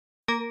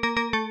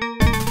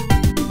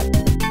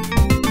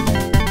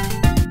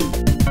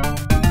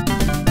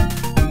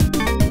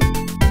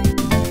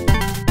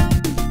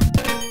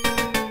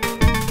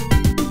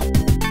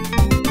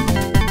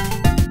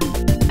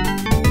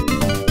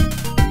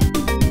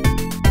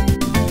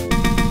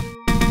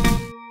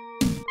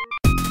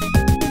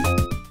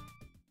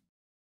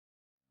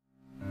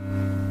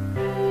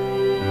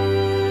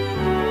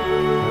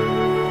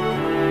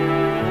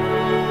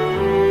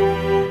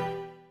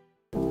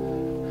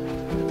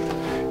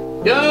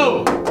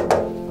Yo!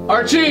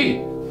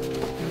 Archie!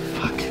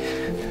 Fuck.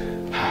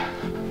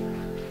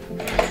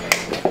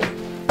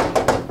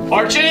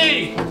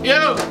 Archie!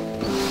 Yo!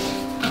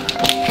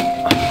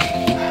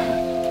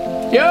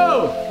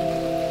 Yo!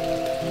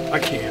 I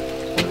can't.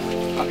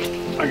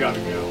 I gotta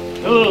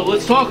go. No,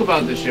 let's talk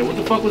about this shit. What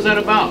the fuck was that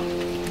about?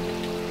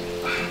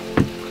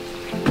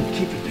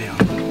 Keep it down.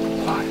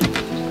 Fine.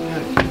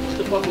 What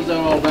the fuck was that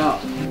all about?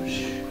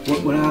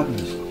 What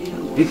happens?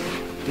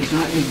 He's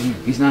not in here.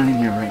 He's not in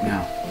here right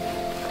now.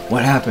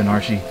 What happened,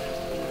 Archie?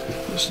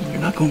 Listen, you're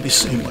not going to be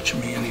seeing much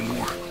of me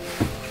anymore.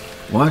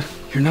 What?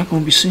 You're not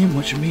going to be seeing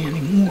much of me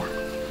anymore.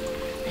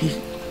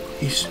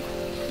 He's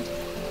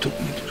took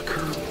me to the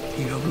curb.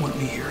 He don't want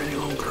me here any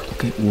longer.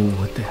 Okay, well,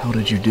 what the hell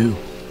did you do?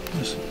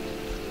 Listen,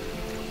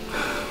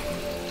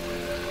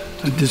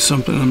 I did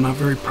something I'm not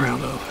very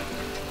proud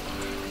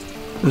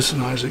of.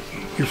 Listen, Isaac,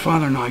 your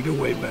father and I go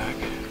way back.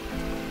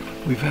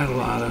 We've had a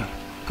lot of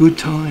good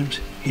times.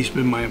 He's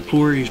been my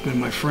employer, he's been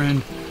my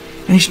friend,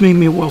 and he's made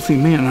me a wealthy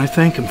man, and I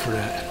thank him for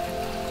that.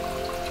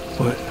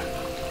 But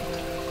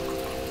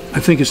I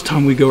think it's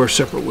time we go our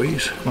separate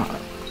ways. Well,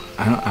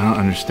 I don't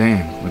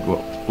understand. Like,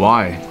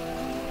 why?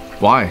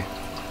 Why?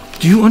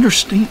 Do you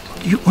understand?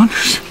 Do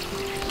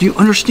you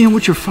understand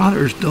what your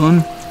father has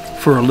done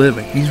for a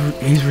living?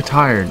 He's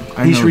retired.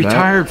 He's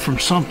retired from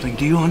something.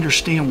 Do you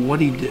understand what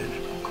he did?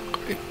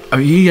 I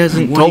mean, he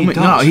hasn't told me.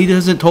 No, he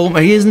doesn't told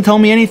me. He hasn't told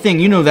me anything.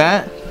 You know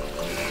that.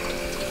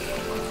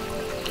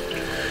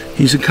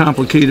 He's a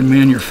complicated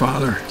man, your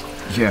father.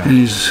 Yeah.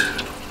 And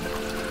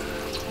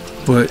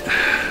but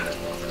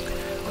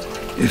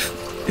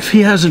if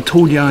he hasn't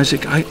told you,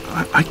 Isaac, I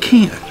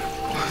can't.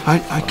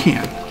 I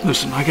can't.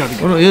 Listen, I gotta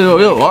go.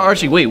 Yo,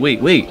 Archie, wait.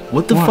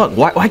 What the fuck?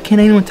 Why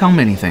can't anyone tell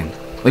me anything?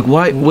 Like,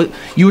 why? What?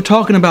 You were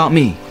talking about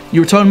me. You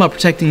were talking about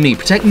protecting me.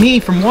 Protect me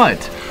from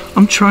what?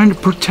 I'm trying to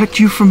protect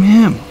you from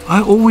him.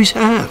 I always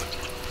have.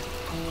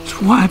 That's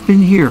why I've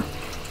been here.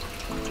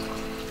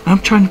 I'm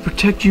trying to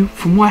protect you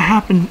from what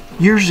happened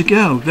years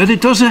ago, that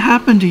it doesn't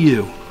happen to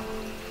you.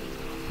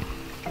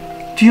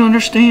 Do you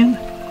understand?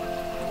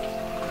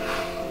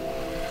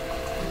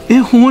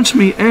 It haunts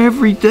me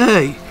every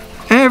day,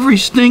 every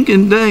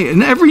stinking day,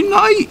 and every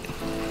night.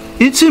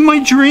 It's in my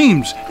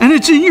dreams, and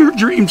it's in your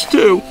dreams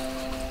too.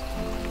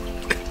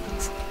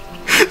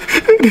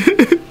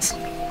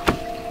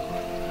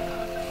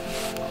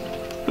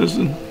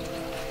 Listen,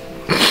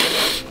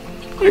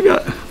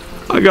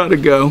 I gotta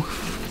go.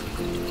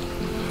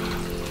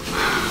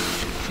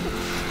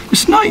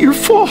 It's not your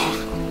fault.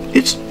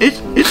 It's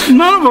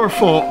none of our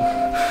fault.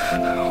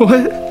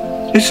 What?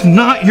 It's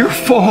not your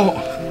fault.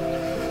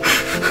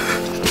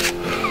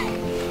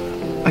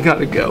 I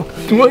gotta go.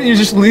 What? You're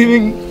just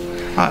leaving?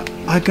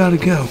 I gotta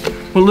go.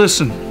 Well,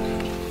 listen.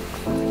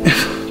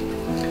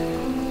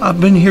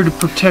 I've been here to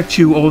protect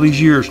you all these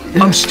years.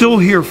 I'm still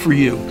here for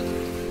you.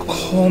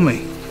 Call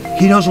me.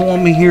 He doesn't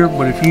want me here,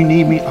 but if you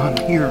need me, I'm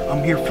here.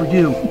 I'm here for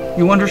you.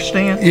 You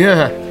understand?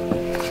 Yeah.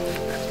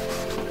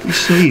 Be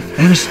safe,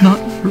 and it's not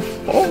your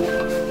fault.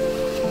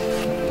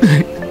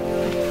 Good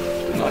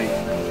night.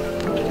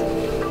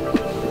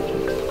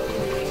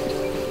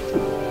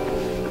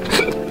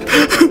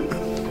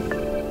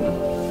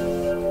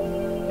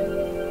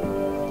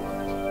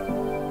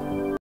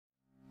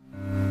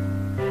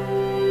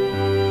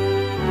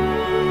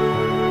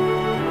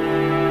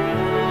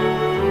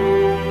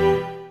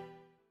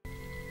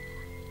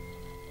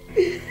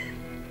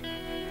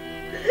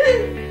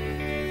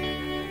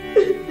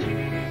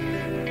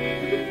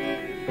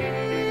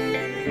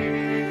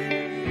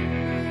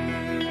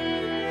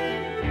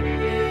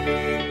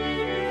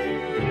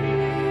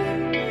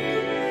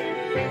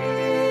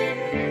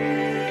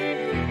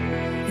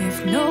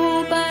 If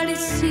nobody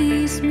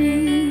sees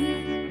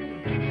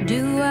me,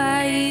 do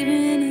I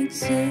even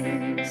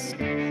exist?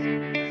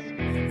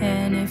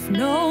 And if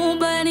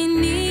nobody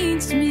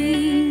needs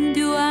me,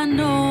 do I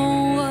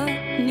know what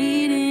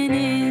needing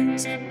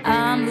is?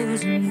 I'm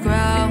losing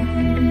ground.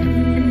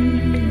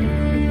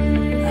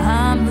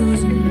 I'm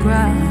losing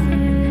ground.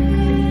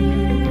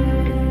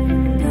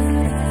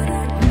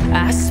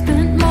 I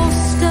spent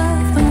most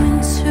of the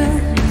winter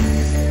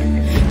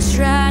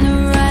trying to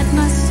write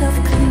myself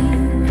clean.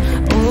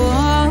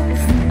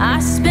 I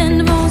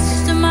spend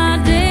most of my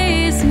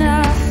days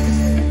now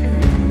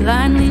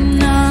blindly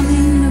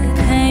numbing the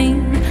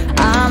pain.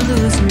 I'm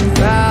losing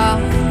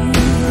ground.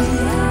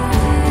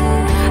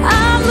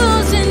 I'm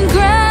losing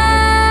ground.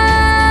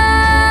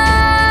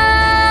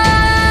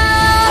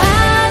 I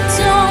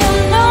don't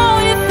know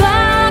if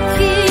I'll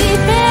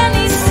keep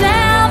any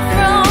sound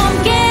from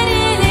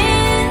getting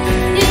in.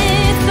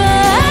 If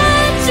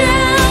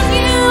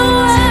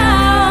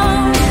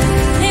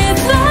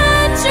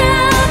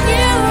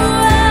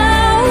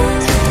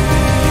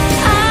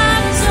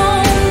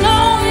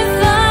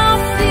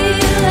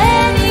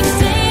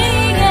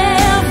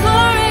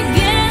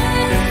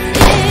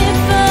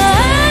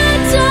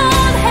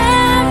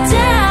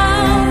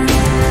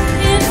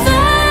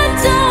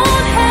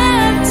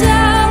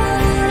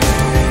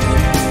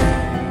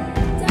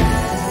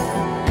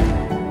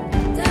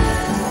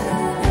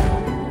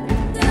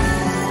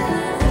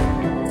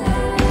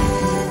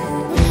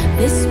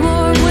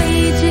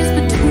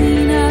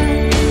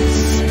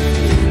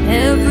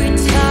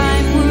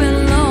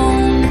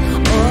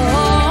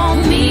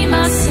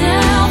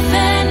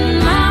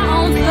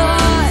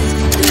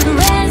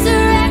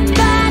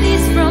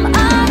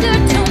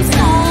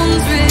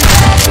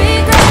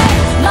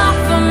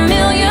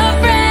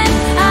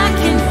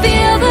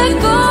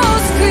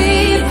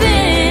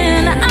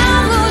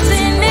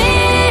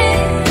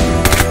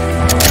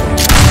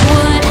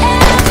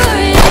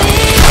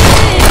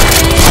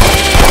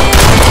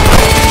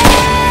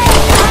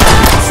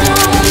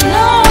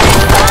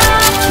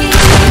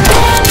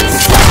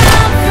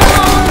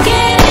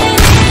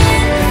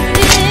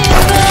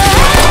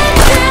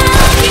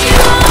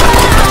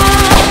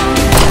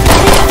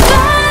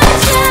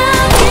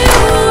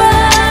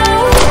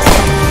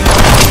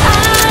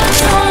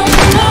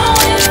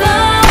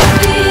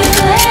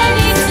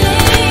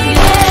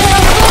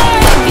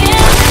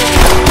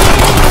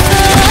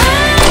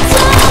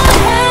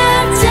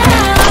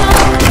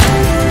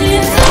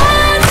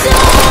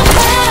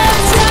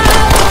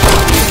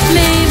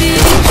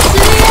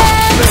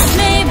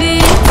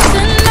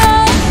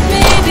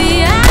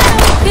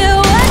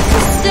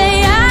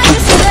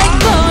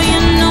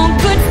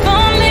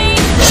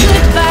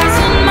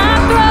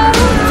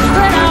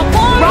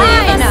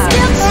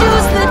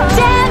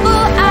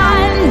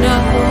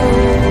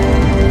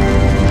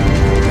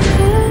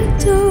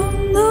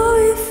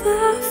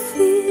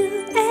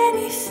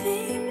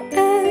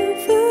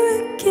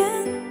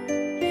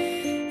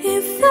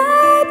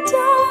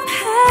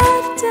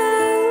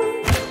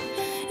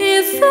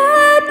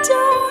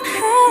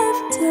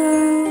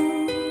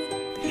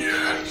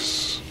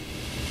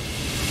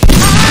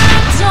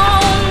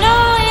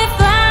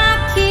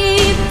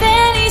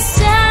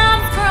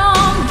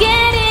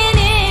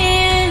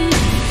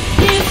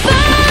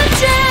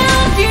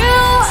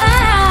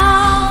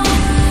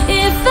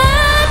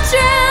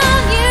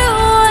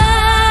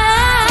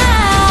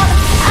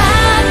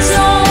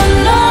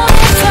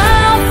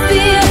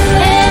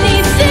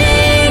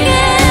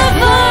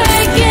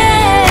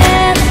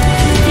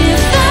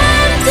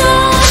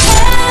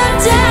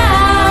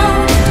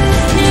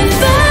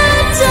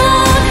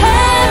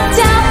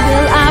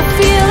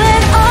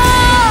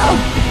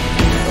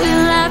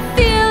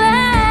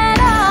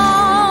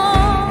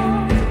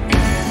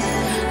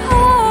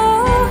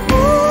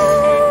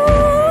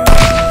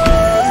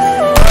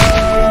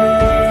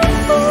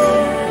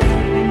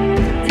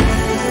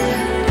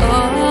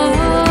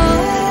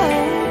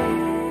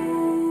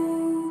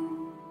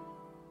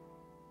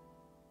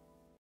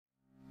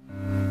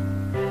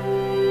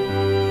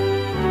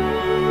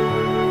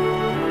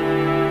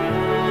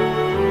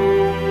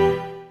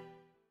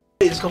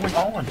is going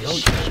on, yo?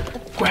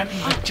 Grab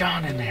me like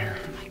John in there.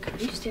 Oh my God,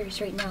 are you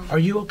serious right now? Are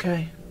you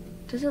okay?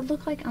 Does it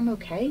look like I'm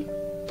okay?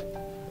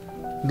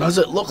 Does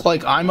it look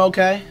like I'm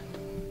okay?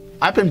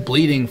 I've been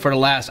bleeding for the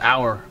last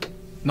hour.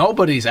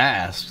 Nobody's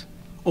asked.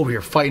 Over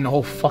here fighting the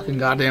whole fucking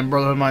goddamn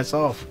brotherhood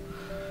myself.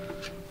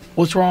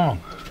 What's wrong?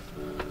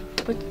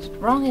 What's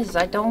wrong is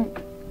I don't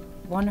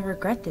want to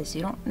regret this.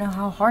 You don't know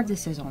how hard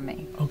this is on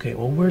me. Okay,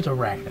 well, where's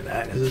Arachnid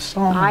at? Is this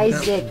song?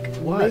 Isaac,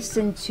 What?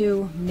 listen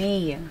to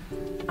me.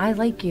 I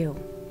like you.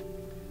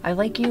 I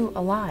like you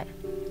a lot.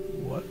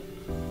 What?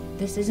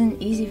 This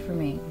isn't easy for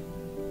me.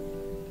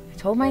 I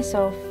told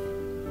myself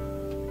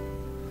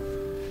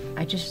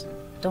I just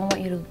don't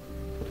want you to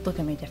look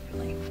at me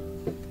differently.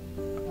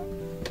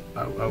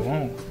 I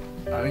won't.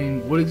 I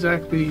mean, what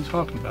exactly are you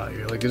talking about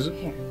here? Like, is it?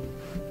 Here.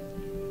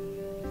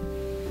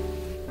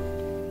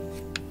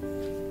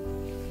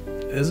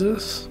 Is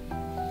this?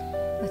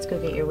 Let's go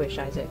get your wish,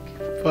 Isaac.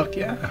 Fuck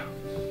yeah.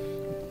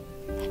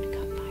 Then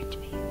come find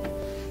me.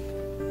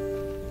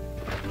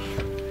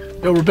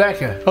 Yo,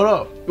 Rebecca, hold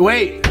up.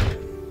 Wait.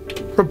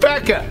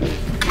 Rebecca!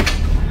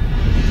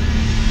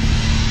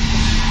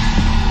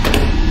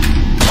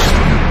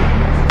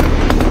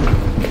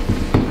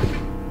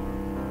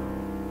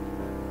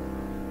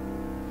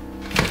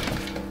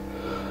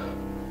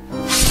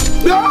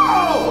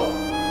 No!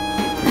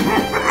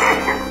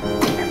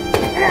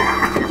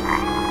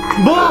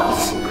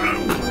 Boss!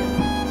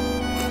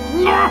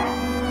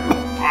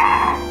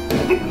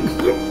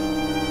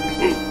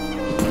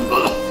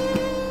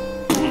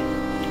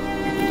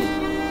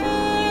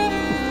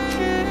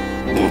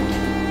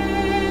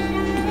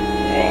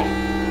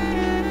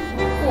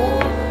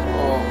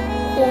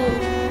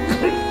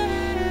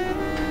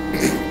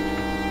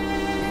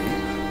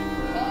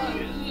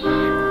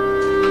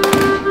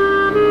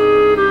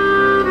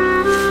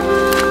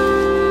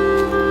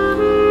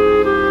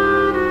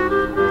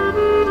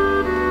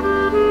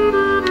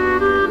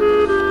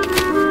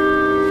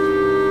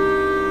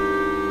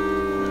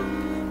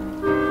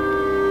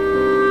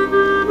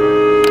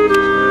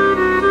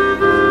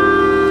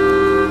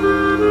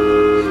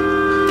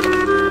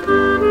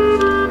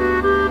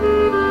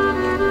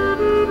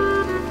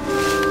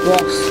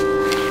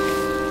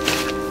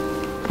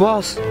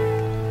 Boss!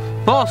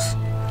 Boss!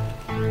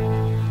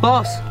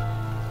 Boss!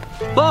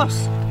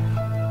 Boss!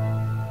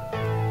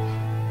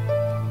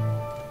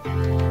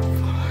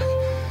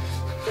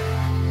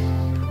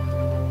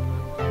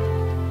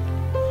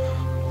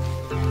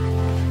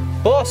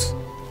 Boss!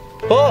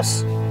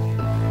 Boss!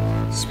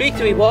 Speak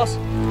to me, boss!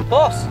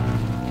 Boss!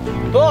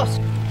 Boss!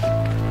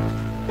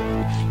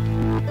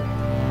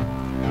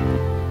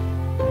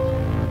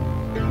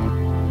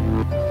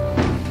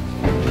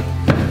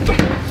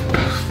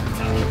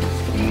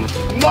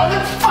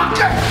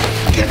 Motherfucker!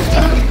 You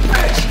fucking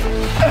bitch!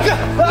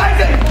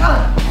 Isaac!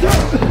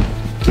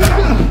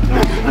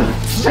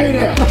 Stay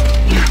there!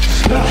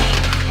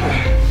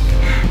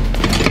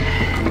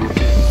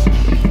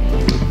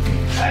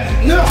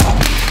 No!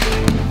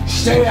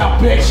 Stay out,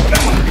 bitch!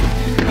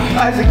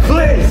 Isaac,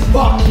 please!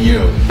 Fuck you!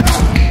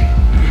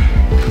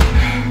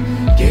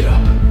 Get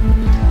up.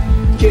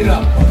 Get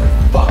up,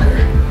 motherfucker.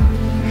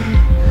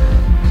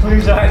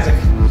 Please, Isaac.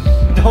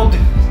 Don't do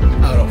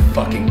I don't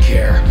fucking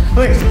care.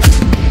 Please.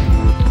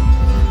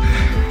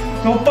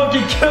 Don't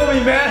fucking kill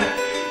me, man.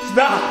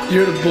 Stop.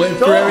 You're to blame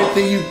for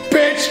everything, you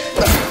bitch!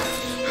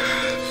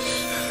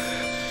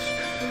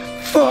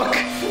 Fuck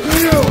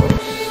you!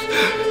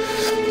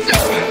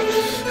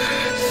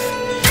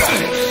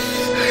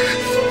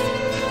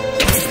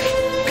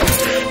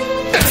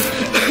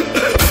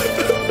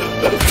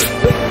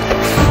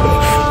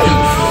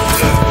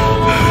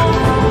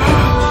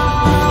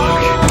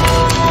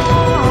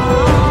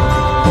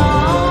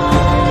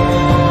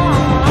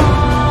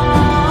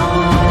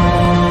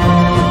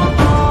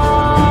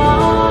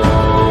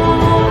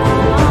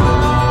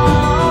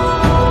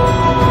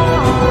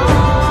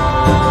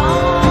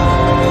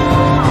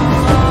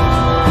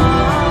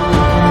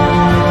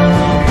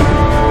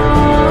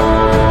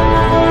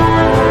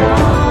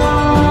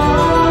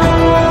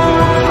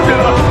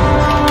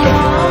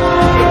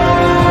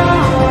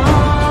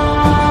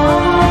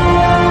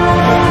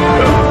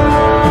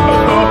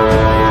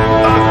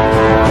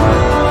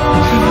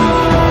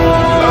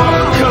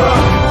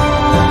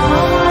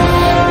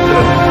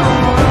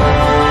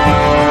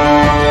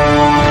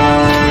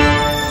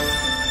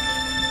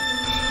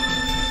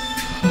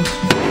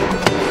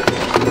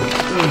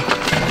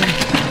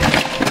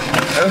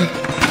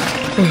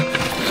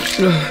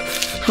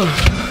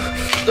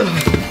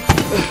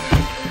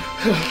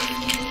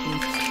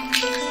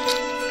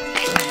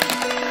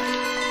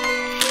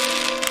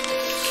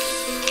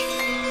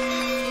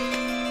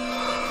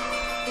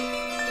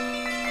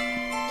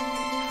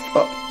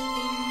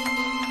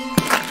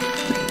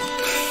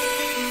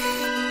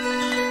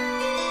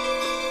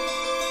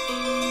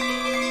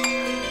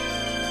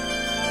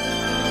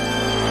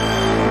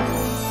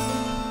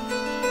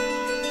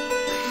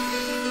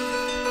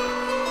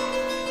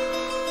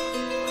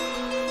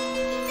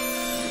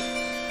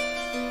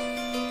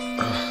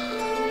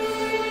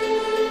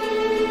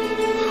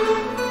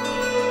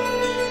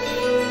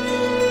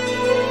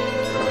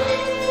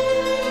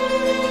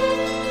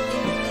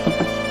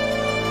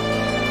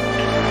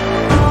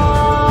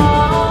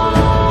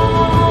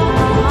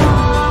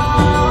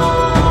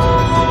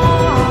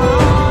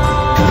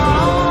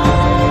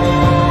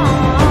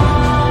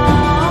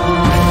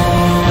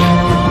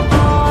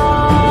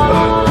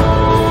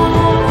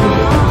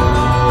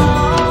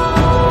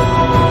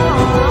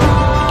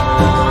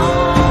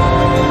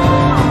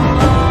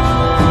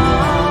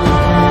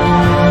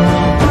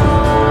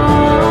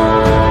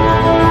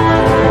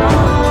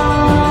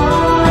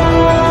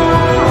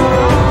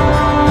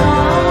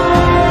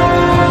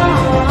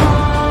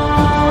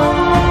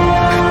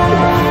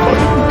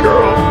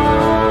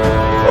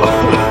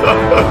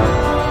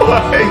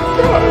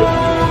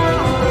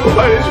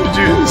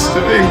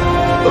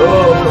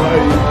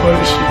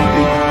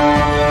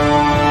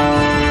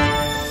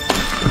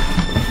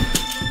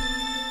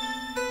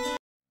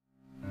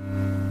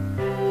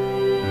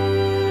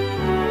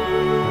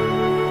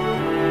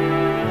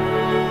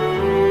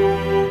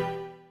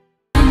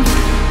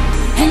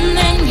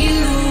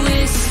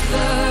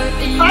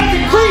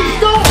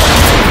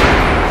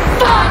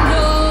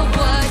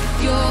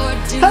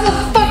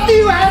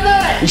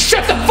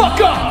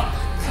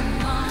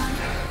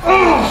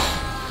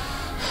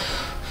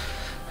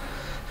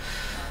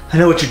 I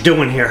know what you're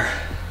doing here.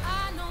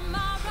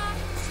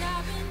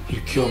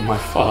 You killed my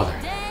father.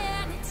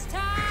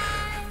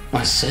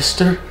 My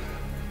sister.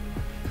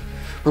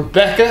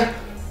 Rebecca.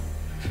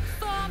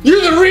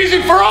 You're the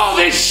reason for all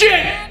this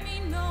shit!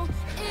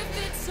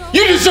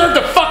 You deserve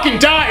to fucking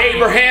die,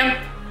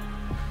 Abraham!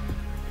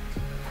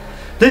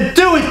 Then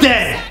do it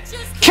then!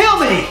 Kill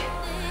me!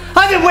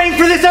 I've been waiting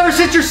for this ever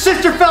since your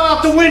sister fell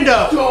out the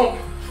window!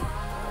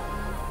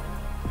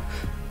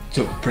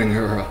 Don't bring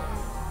her up.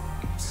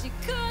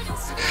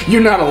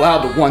 You're not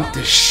allowed to want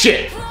this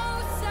shit.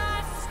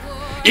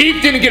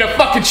 Eve didn't get a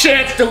fucking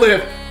chance to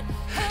live.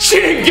 She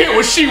didn't get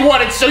what she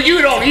wanted, so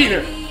you don't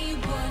either.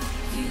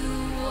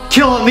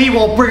 Killing me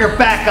won't bring her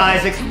back,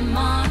 Isaac. Come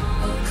on,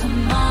 oh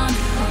come on,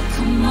 oh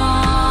come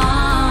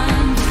on.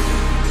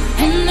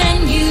 And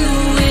then you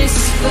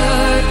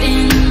whisper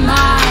in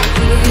my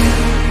ear,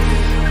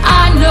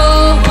 I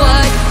know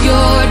what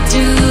you're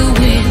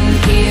doing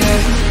here.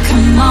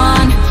 Come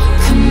on,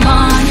 come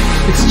on,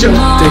 It's just a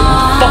day,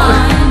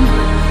 motherfucker.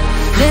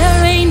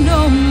 there ain't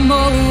no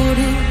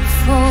motive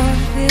for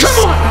this.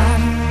 Come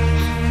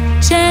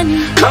on!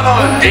 Jenny, Come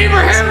on,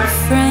 Abraham!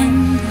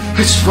 friend.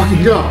 Let's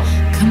fucking go.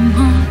 Come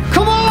on,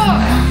 Come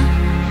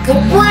on! Go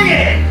bring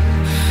it!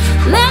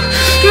 let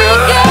me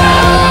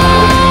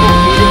go.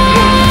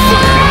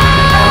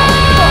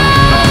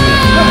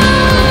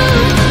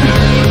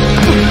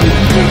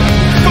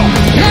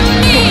 Let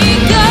me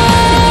go.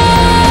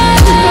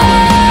 Come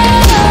on,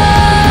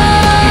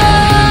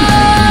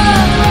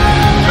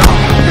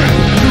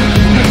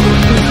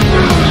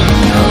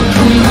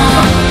 come on, come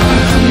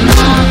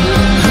on.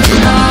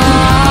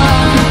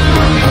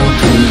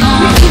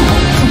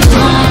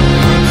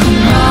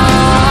 Come on, come on, come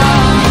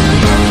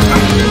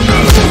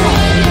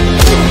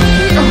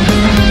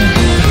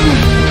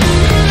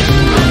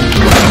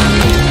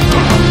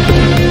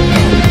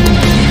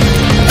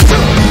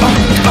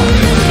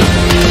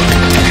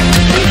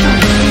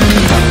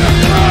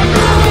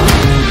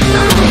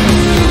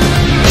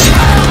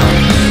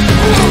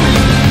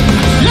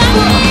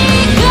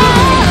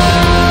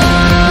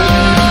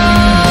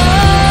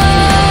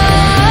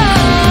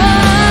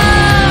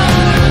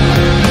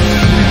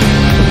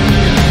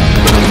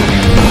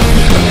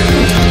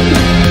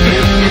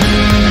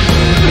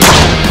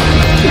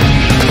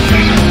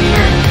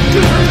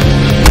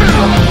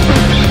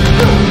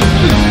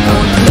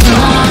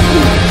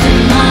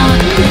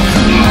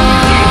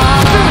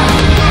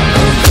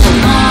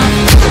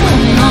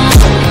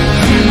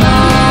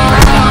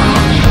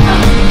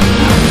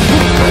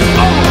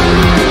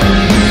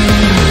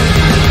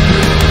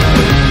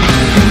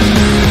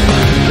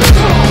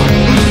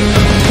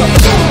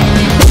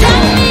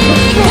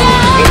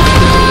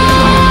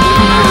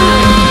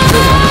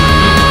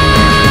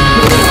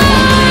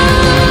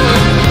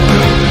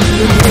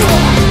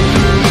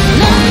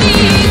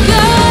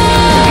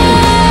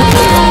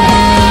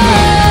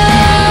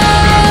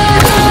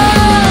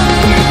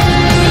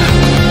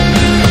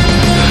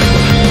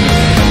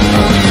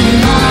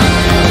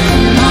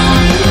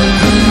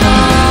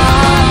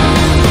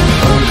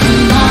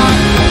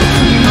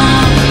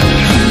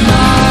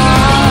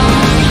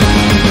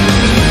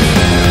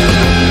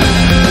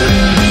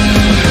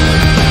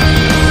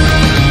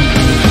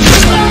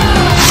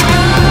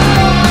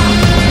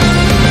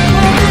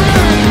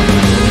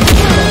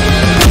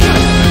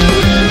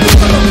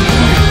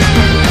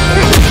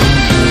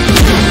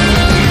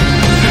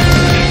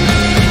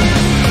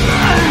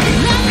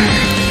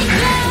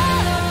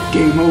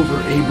Game over,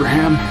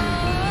 Abraham.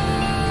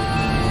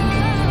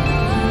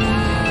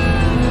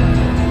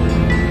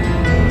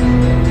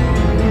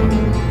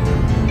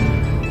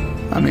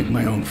 I make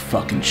my own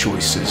fucking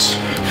choices.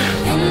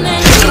 And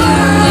then you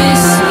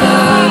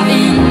whisper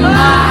in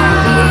my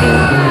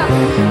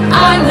ear,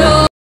 I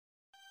know.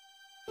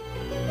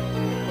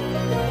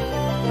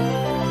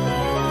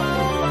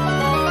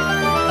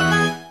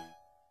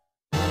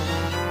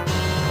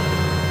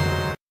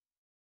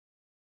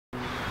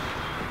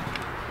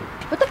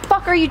 What the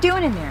fuck are you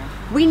doing in there?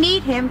 We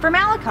need him for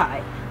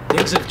Malachi.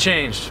 Things have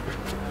changed.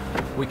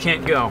 We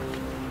can't go.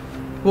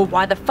 Well,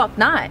 why the fuck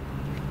not?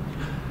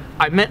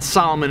 I met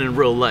Solomon in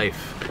real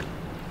life.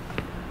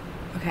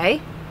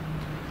 Okay.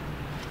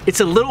 It's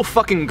a little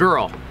fucking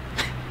girl.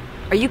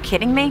 Are you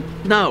kidding me?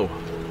 No.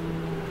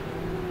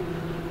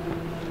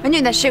 I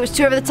knew that shit was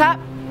too over the top.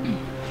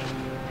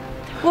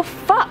 Well,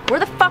 fuck. Where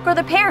the fuck are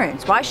the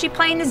parents? Why is she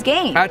playing this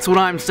game? That's what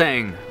I'm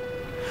saying.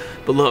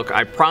 But look,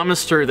 I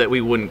promised her that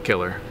we wouldn't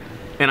kill her.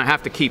 And I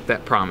have to keep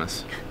that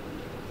promise.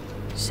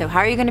 So how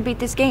are you gonna beat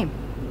this game?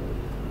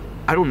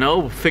 I don't know.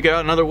 We'll figure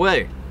out another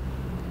way.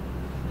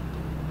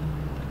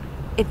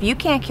 If you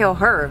can't kill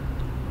her,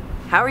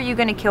 how are you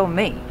gonna kill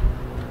me?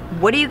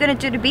 What are you gonna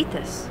do to beat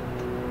this?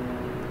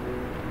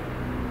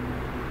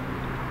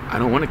 I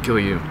don't want to kill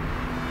you.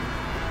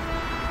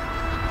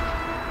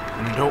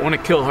 And I don't want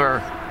to kill her.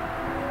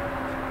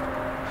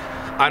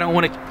 I don't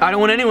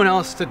want anyone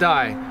else to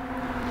die.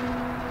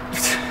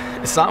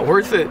 It's not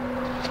worth it.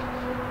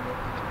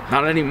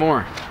 Not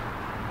anymore.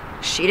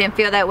 She didn't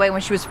feel that way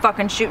when she was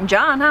fucking shooting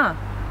John, huh?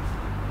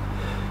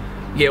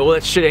 Yeah, well,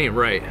 that shit ain't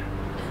right.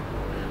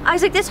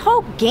 Isaac, this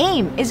whole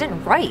game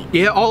isn't right.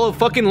 Yeah, all of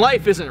fucking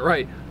life isn't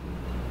right.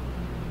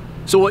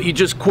 So what, you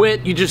just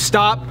quit? You just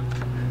stop?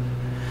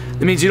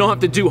 That means you don't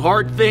have to do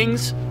hard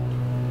things?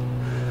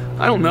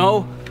 I don't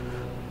know.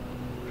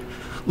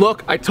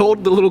 Look, I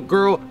told the little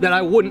girl that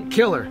I wouldn't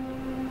kill her.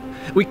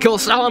 We kill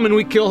Solomon,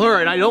 we kill her,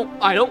 and I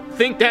don't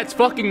think that's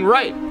fucking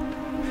right.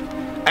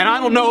 And I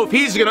don't know if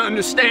he's gonna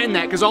understand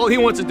that, because all he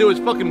wants to do is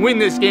fucking win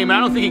this game, and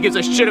I don't think he gives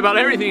a shit about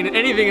anything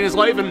in his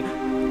life, and...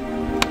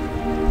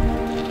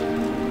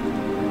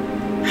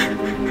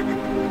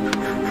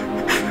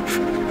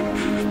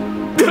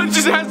 That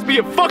just has to be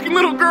a fucking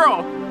little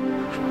girl!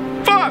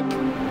 Fuck!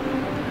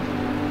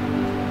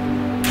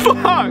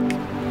 Fuck!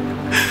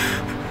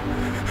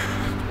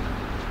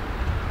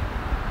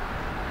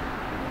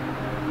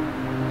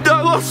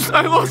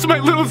 I lost my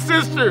little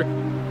sister.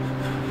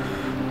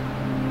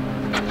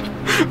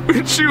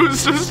 When she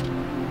was just...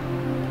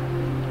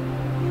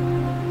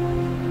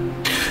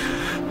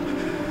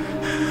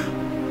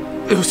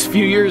 It was a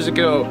few years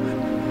ago.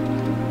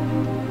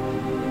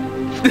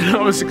 And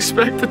I was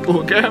expected to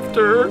look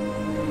after her.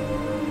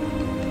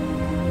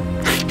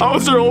 I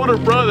was her older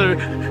brother.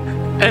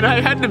 And I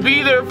had to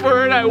be there for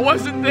her and I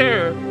wasn't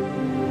there.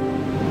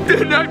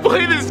 And I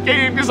play this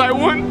game because I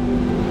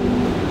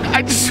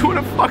just want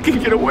to fucking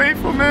get away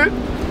from it.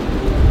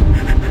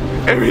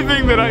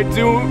 Everything that I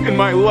do in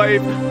my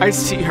life, I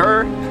see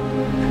her,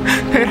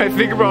 and I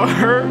think about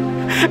her,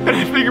 and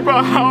I think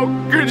about how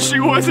good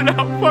she was and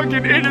how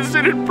fucking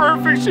innocent and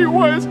perfect she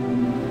was.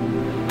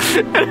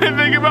 And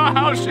I think about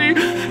how she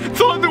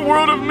thought the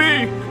world of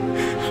me.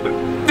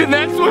 And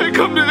that's why I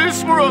come to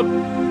this world.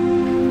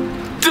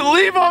 To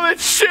leave all that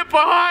shit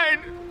behind.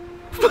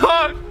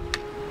 Fuck.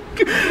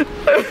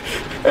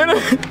 And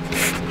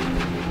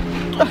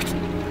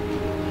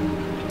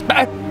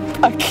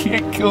I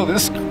can't kill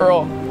this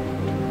girl.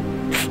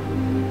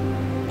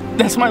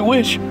 That's my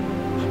wish.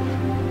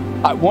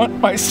 I want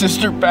my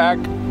sister back.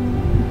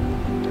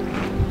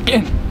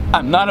 And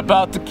I'm not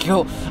about to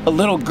kill a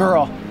little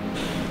girl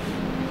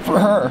for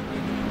her.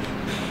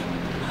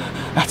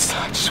 I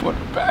just want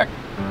her back.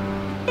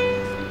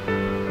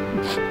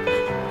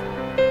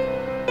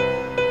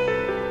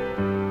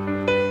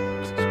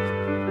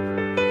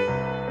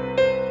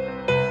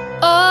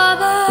 All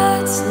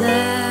that's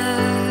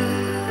left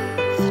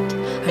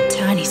are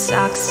tiny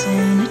socks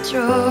in a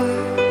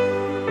drawer.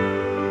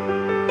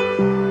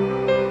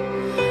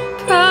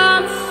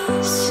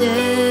 Promises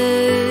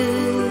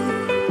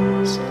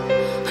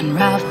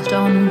unraveled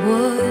on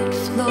wood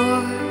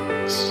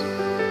floors.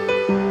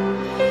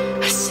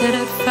 I said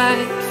I'd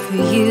fight for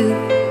you.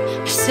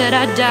 I said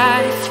I'd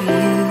die for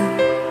you.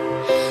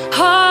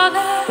 All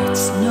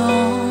that's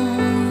known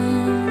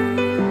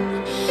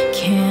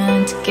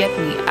can't get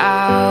me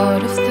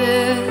out of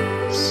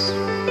this.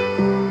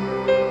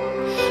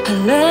 I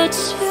let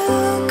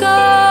you go.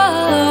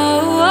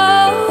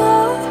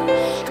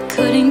 I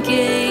couldn't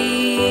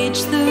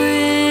gauge the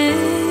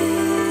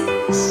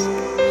risk.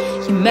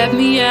 You met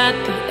me at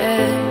the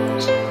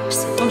edge.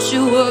 So don't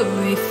you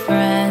worry,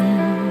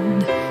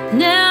 friend.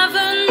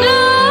 Never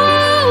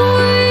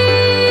knowing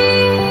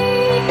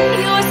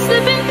you're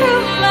slipping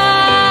through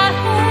my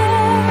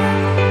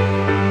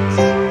hands.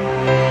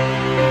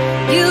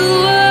 You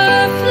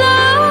were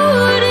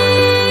floating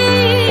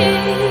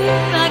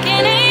like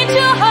an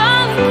angel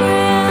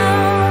hologram.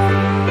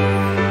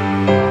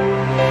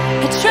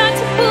 I tried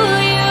to pull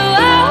you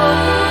out,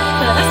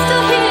 but I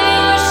still hear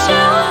your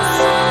shouts.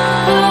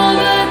 Oh,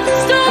 but the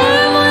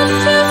storm was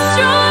too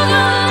strong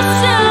on the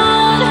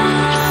sound.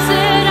 I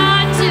said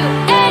I'd do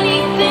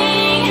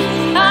anything,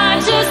 I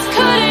just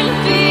couldn't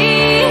be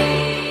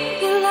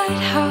your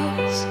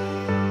lighthouse.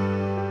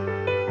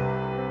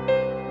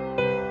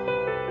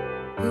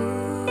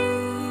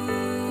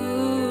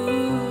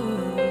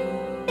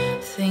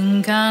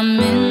 Think I'm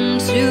in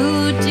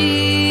too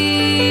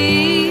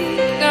deep.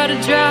 Gotta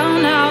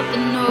drown out the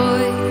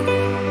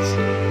noise.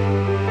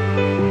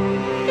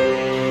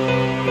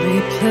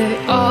 Replay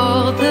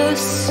all the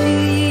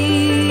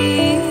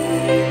scenes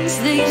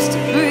that used to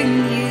bring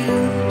you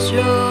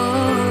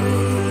joy.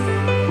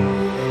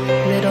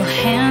 Little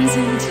hands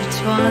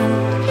intertwined.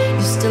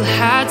 You still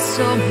had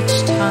so much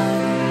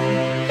time.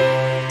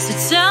 So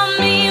tell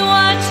me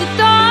what you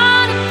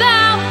thought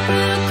about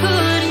when you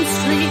couldn't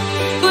sleep.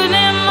 Were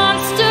there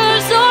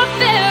monsters or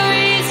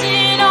fairies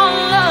in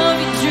all of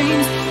your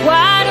dreams?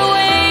 Wide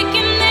awake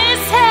in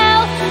this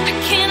hell, I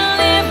can't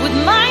live with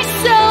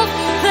myself.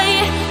 Play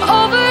it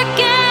over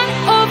again,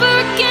 over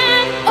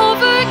again,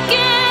 over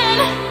again.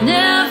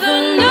 Never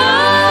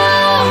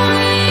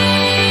knowing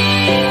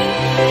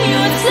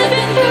you're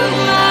slipping through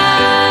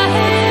my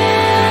hands.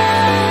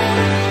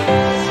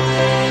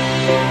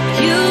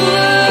 You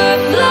were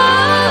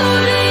floating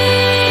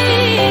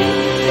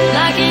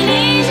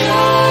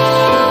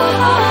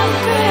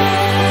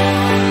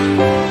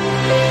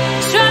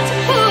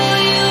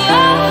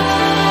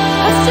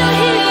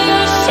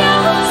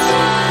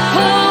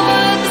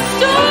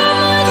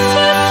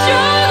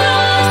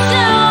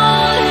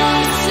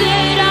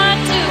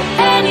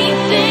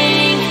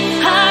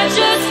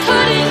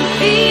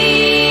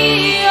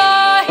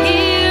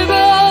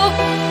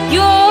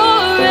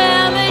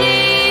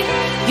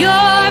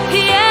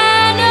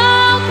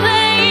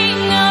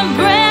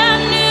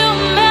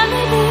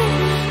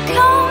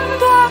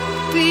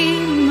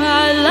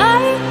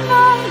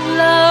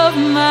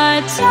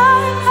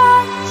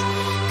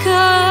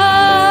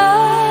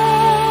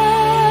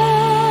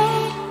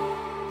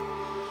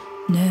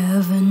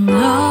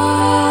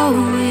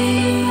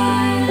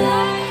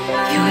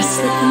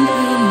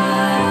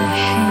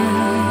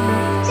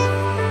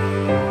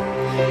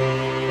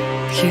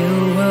You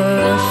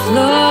were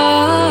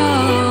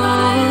floating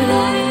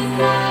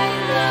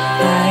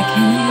like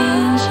an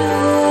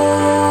angel.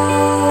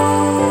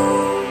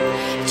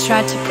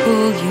 Tried to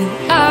pull you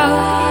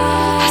out,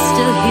 I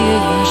still hear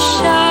your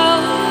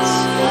shouts,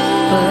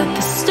 but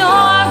the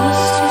storm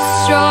was too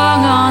strong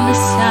on the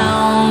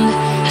sound.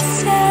 I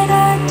said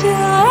I'd do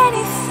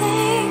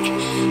anything,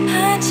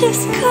 I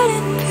just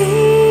couldn't be.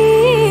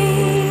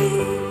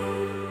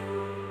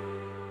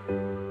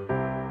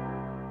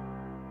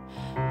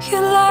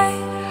 Your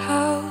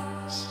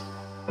lighthouse,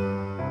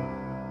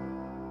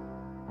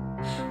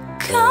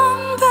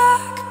 come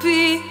back, be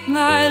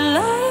my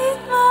light,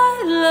 my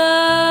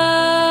love.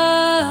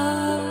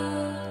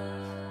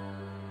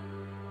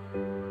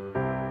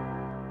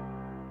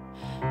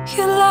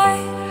 Your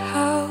light